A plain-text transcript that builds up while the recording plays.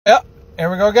Here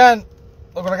we go again.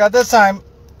 Look what I got this time.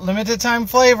 Limited time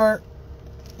flavor.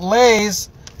 Lay's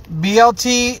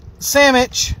BLT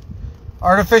sandwich.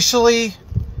 Artificially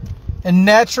and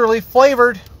naturally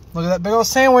flavored. Look at that big old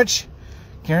sandwich.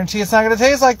 Guarantee it's not going to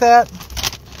taste like that.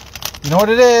 You know what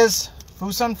it is.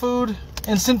 Foose on Food.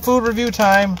 Instant food review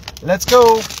time. Let's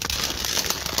go.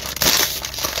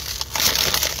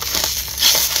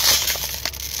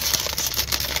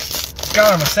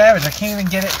 God, I'm a savage. I can't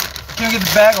even get it. I can't even get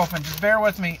the bag open. Just bear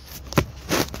with me.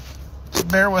 Just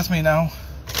bear with me now.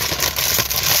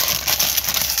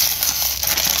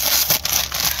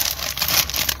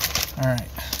 Alright.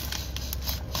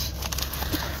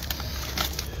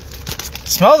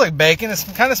 Smells like bacon. It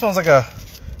kind of smells like a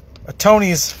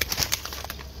Tony's.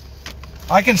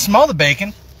 I can smell the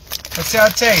bacon. Let's see how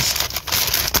it tastes.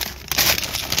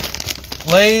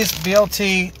 Lay's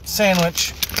BLT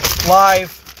sandwich.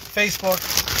 Live. Facebook.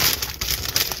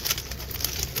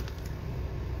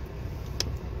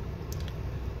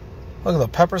 Look at the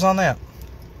peppers on that.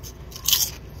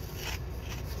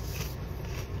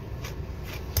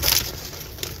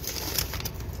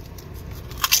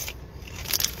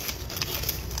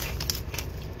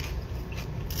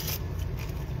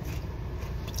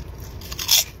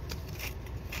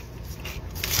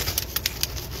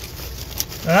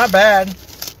 They're not bad.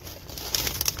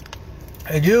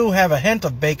 I do have a hint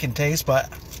of bacon taste,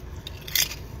 but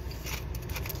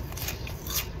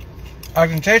I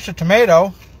can taste the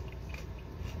tomato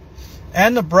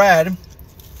and the bread.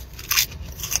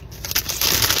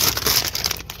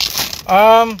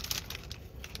 They're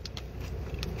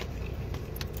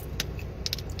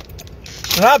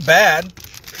not bad.